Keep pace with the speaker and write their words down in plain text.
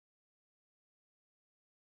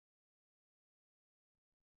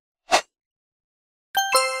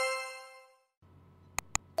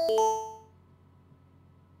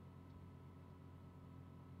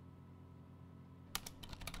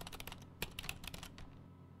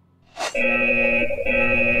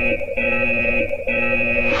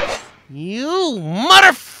You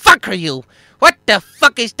motherfucker, you! What the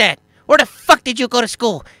fuck is that? Where the fuck did you go to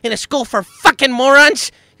school? In a school for fucking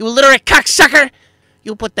morons? You illiterate cocksucker!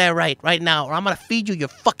 You put that right now, or I'm gonna feed you your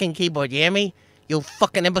fucking keyboard, you hear me? You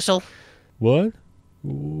fucking imbecile. What?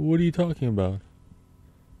 What are you talking about?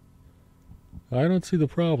 I don't see the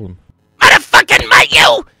problem. Motherfucking Mike,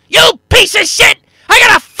 you piece of shit! I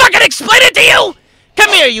gotta fucking explain it to you! Come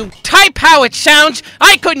here, you type how it sounds.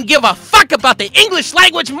 I couldn't give a fuck about the English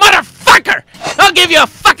language, motherfucker! I'll give you a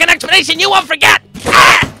fucking explanation you won't forget!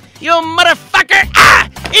 Ah! You motherfucker! Ah!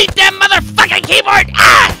 Eat that motherfucking keyboard!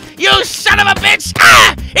 Ah! You son of a bitch!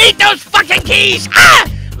 Ah! Eat those fucking keys! Ah!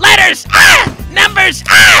 Letters! Ah! Numbers!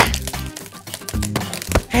 Ah!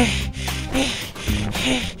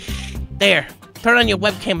 There. Turn on your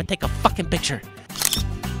webcam and take a fucking picture.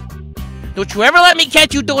 Don't you ever let me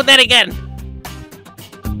catch you doing that again!